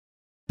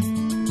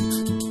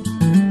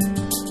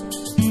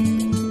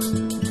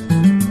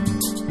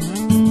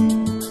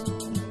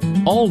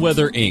All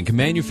Weather Inc.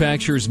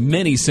 manufactures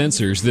many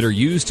sensors that are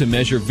used to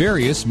measure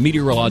various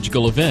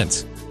meteorological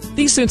events.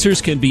 These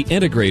sensors can be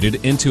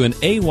integrated into an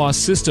AWOS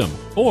system,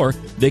 or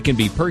they can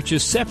be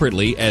purchased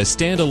separately as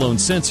standalone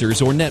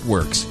sensors or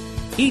networks.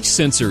 Each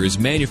sensor is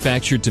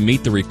manufactured to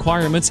meet the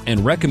requirements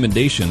and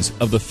recommendations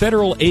of the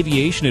Federal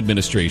Aviation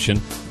Administration,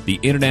 the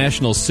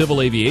International Civil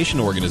Aviation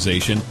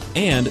Organization,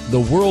 and the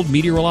World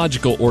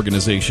Meteorological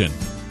Organization.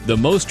 The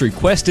most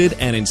requested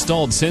and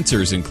installed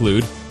sensors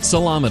include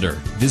ceilometer,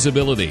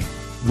 visibility,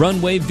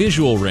 runway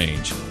visual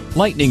range,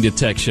 lightning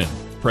detection,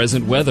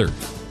 present weather,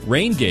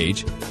 rain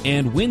gauge,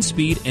 and wind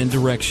speed and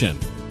direction.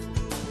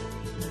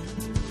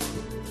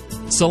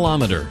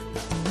 Ceilometer.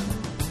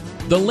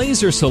 The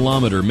laser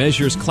ceilometer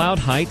measures cloud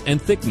height and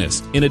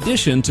thickness in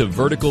addition to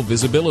vertical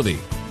visibility.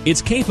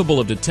 It's capable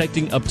of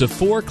detecting up to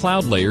 4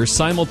 cloud layers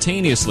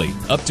simultaneously,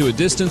 up to a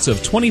distance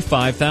of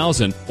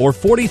 25,000 or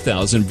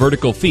 40,000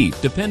 vertical feet,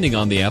 depending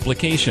on the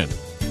application.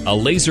 A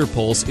laser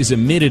pulse is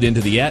emitted into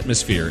the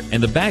atmosphere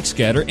and the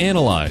backscatter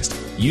analyzed.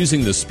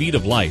 Using the speed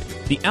of light,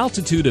 the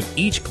altitude of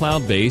each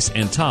cloud base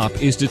and top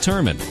is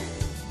determined.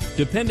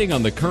 Depending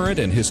on the current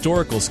and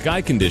historical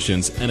sky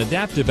conditions, an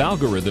adaptive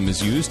algorithm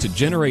is used to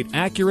generate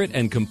accurate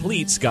and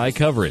complete sky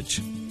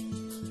coverage.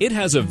 It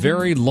has a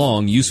very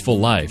long useful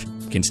life,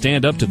 can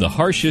stand up to the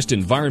harshest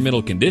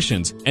environmental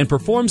conditions, and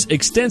performs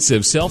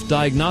extensive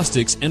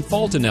self-diagnostics and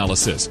fault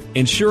analysis,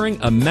 ensuring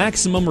a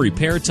maximum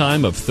repair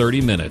time of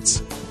 30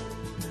 minutes.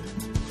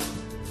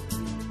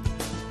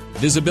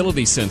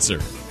 Visibility sensor.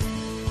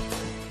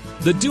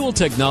 The dual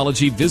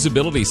technology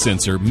visibility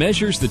sensor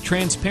measures the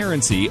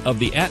transparency of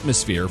the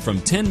atmosphere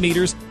from 10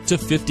 meters to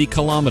 50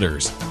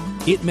 kilometers.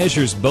 It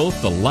measures both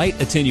the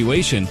light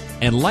attenuation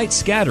and light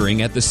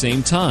scattering at the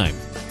same time.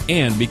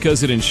 And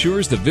because it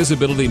ensures the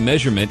visibility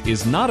measurement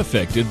is not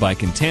affected by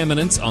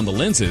contaminants on the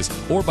lenses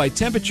or by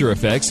temperature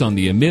effects on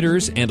the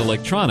emitters and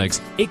electronics,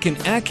 it can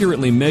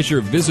accurately measure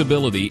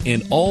visibility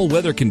in all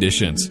weather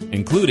conditions,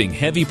 including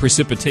heavy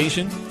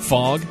precipitation,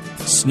 fog,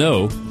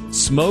 snow,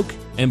 smoke,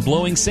 and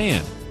blowing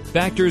sand,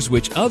 factors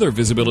which other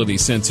visibility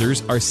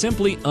sensors are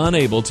simply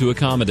unable to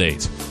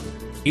accommodate.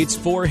 Its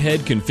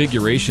 4-head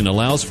configuration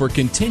allows for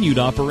continued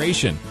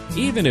operation,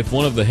 even if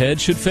one of the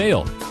heads should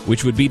fail,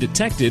 which would be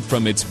detected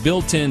from its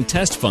built-in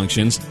test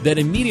functions that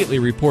immediately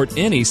report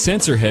any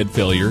sensor head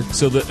failure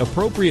so that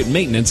appropriate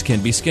maintenance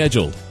can be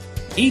scheduled.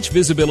 Each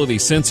visibility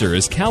sensor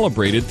is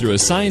calibrated through a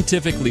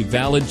scientifically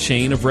valid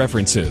chain of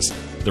references.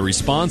 The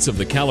response of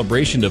the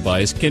calibration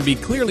device can be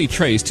clearly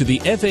traced to the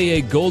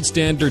FAA gold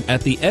standard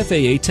at the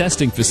FAA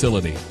testing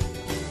facility.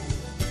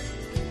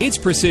 Its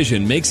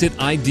precision makes it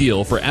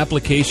ideal for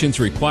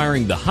applications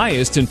requiring the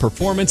highest in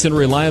performance and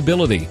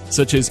reliability,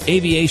 such as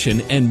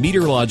aviation and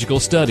meteorological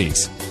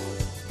studies.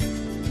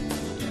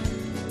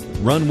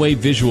 Runway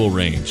visual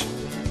range.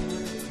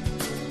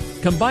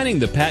 Combining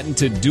the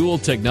patented dual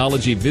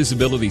technology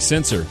visibility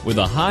sensor with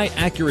a high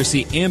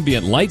accuracy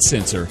ambient light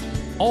sensor,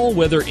 All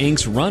Weather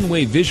Inc.'s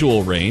runway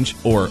visual range,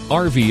 or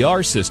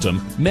RVR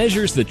system,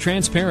 measures the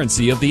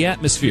transparency of the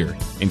atmosphere,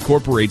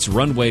 incorporates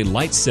runway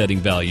light setting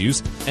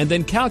values, and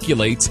then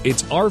calculates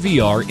its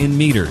RVR in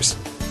meters.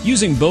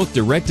 Using both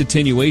direct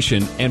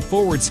attenuation and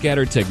forward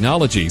scatter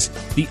technologies,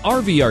 the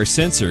RVR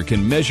sensor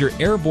can measure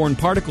airborne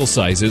particle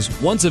sizes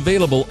once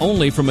available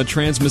only from a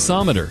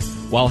transmissometer,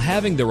 while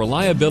having the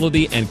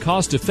reliability and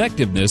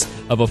cost-effectiveness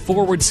of a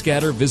forward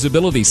scatter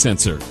visibility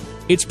sensor.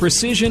 Its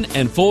precision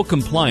and full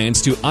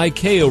compliance to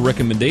ICAO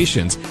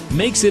recommendations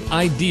makes it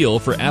ideal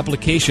for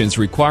applications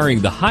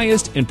requiring the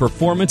highest in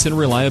performance and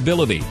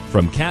reliability,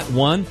 from Cat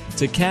 1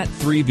 to Cat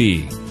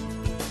 3B.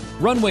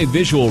 Runway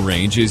visual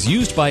range is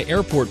used by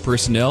airport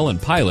personnel and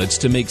pilots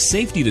to make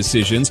safety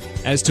decisions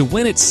as to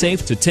when it's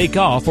safe to take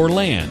off or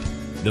land.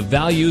 The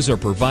values are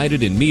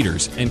provided in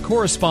meters and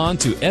correspond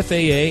to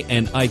FAA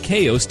and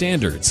ICAO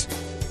standards.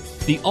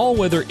 The All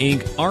Weather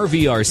Inc.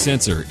 RVR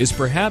sensor is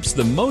perhaps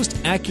the most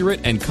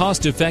accurate and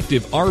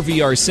cost-effective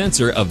RVR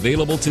sensor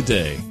available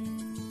today.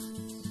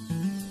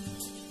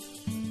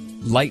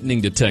 Lightning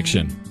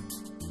detection.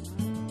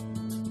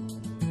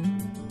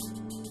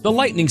 The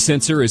lightning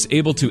sensor is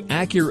able to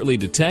accurately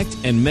detect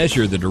and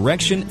measure the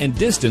direction and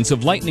distance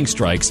of lightning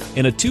strikes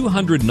in a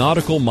 200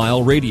 nautical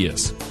mile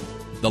radius.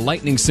 The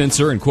lightning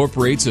sensor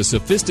incorporates a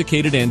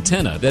sophisticated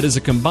antenna that is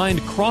a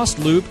combined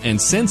crossed-loop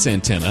and sense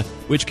antenna,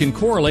 which can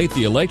correlate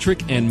the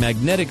electric and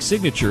magnetic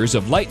signatures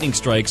of lightning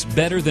strikes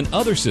better than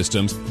other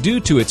systems due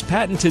to its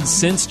patented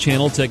sense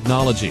channel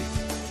technology.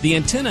 The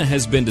antenna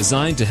has been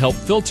designed to help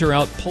filter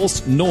out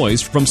pulsed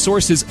noise from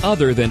sources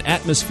other than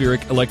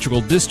atmospheric electrical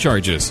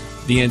discharges.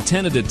 The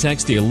antenna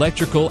detects the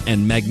electrical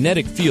and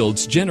magnetic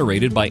fields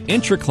generated by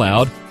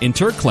intracloud,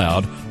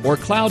 intercloud, or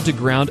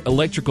cloud-to-ground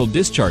electrical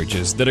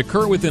discharges that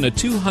occur within a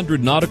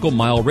 200 nautical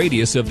mile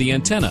radius of the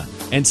antenna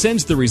and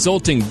sends the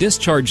resulting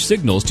discharge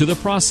signals to the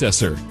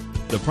processor.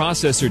 The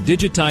processor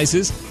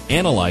digitizes,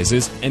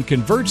 analyzes, and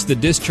converts the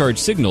discharge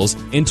signals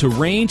into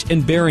range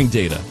and bearing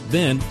data,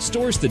 then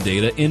stores the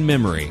data in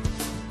memory.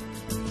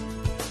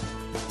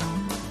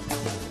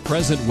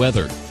 Present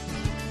weather.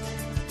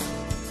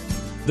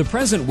 The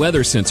present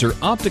weather sensor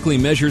optically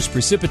measures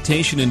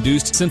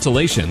precipitation-induced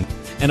scintillation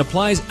and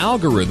applies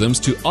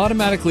algorithms to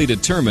automatically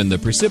determine the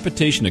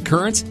precipitation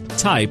occurrence,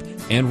 type,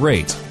 and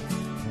rate.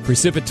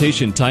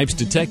 Precipitation types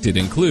detected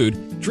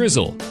include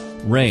drizzle,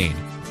 rain,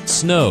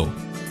 snow,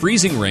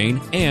 freezing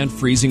rain, and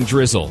freezing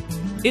drizzle.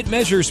 It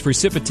measures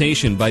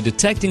precipitation by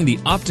detecting the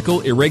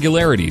optical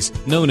irregularities,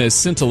 known as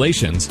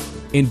scintillations,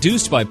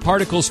 induced by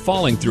particles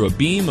falling through a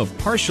beam of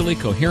partially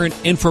coherent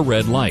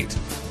infrared light.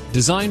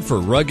 Designed for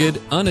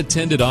rugged,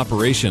 unattended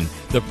operation,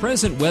 the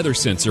present weather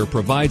sensor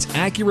provides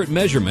accurate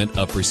measurement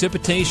of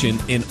precipitation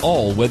in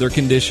all weather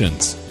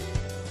conditions.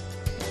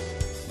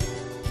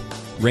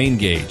 Rain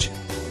gauge.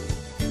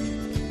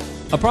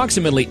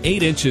 Approximately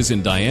 8 inches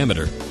in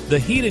diameter, the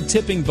heated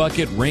tipping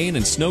bucket rain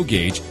and snow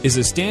gauge is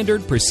a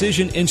standard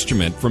precision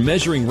instrument for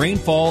measuring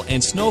rainfall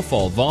and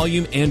snowfall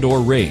volume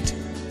and/or rate.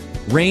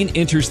 Rain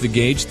enters the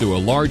gauge through a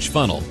large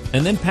funnel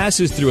and then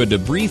passes through a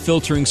debris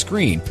filtering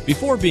screen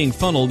before being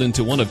funneled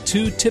into one of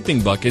 2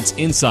 tipping buckets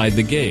inside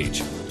the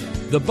gauge.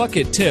 The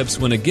bucket tips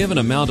when a given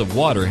amount of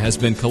water has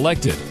been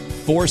collected.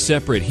 4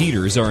 separate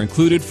heaters are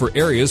included for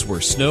areas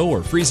where snow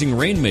or freezing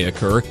rain may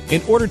occur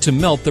in order to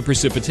melt the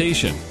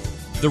precipitation.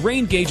 The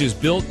rain gauge is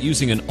built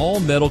using an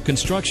all-metal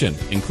construction,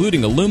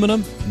 including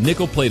aluminum,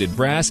 nickel-plated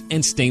brass,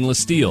 and stainless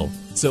steel,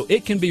 so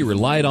it can be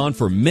relied on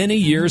for many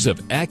years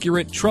of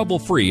accurate,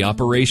 trouble-free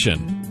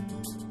operation.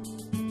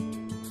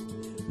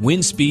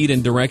 Wind speed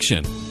and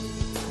direction.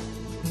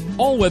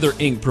 All Weather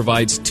Inc.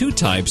 provides 2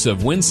 types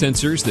of wind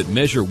sensors that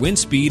measure wind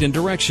speed and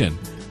direction: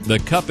 the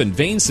cup and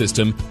vane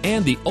system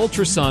and the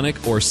ultrasonic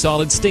or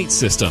solid-state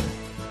system.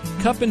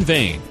 Cup and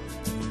vane.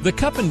 The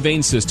cup and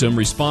vane system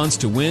responds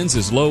to winds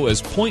as low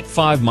as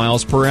 0.5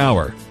 miles per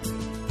hour.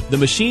 The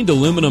machined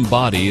aluminum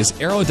body is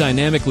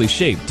aerodynamically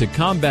shaped to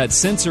combat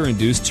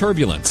sensor-induced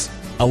turbulence.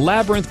 A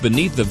labyrinth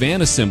beneath the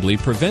van assembly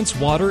prevents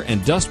water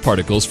and dust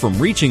particles from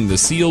reaching the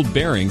sealed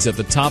bearings at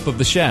the top of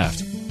the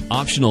shaft.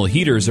 Optional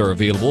heaters are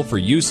available for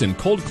use in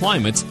cold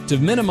climates to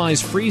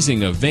minimize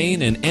freezing of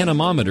vane and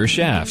anemometer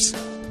shafts.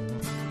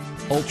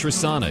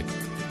 Ultrasonic.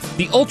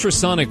 The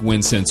ultrasonic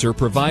wind sensor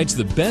provides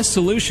the best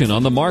solution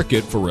on the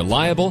market for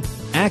reliable,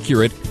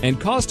 accurate, and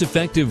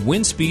cost-effective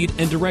wind speed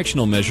and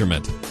directional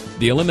measurement.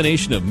 The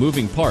elimination of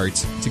moving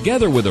parts,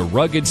 together with a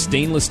rugged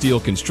stainless steel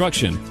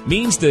construction,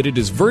 means that it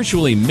is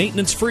virtually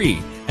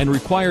maintenance-free and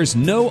requires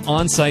no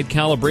on-site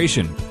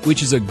calibration,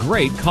 which is a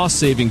great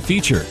cost-saving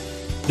feature.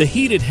 The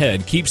heated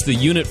head keeps the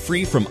unit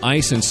free from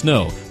ice and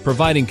snow,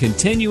 providing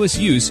continuous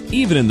use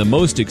even in the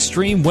most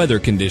extreme weather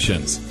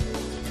conditions.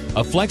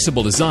 A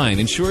flexible design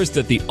ensures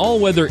that the All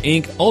Weather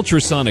Inc.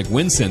 ultrasonic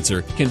wind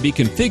sensor can be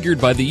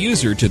configured by the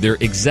user to their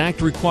exact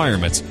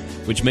requirements,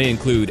 which may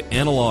include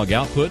analog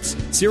outputs,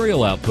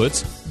 serial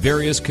outputs,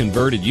 various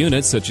converted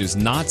units such as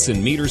knots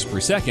and meters per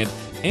second,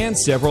 and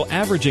several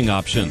averaging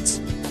options.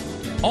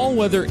 All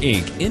Weather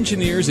Inc.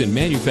 engineers and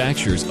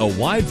manufactures a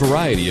wide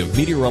variety of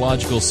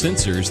meteorological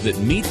sensors that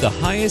meet the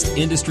highest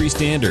industry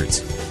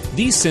standards.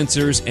 These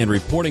sensors and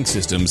reporting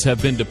systems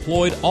have been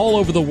deployed all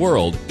over the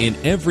world in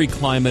every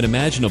climate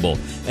imaginable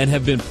and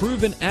have been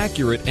proven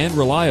accurate and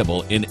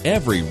reliable in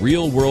every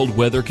real-world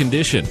weather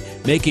condition,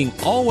 making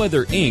All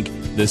Weather Inc.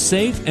 the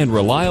safe and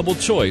reliable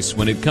choice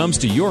when it comes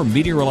to your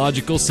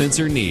meteorological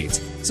sensor needs.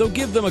 So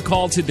give them a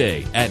call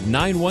today at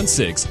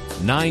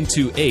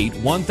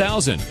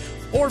 916-928-1000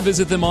 or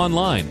visit them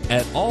online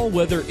at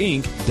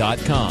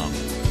allweatherinc.com.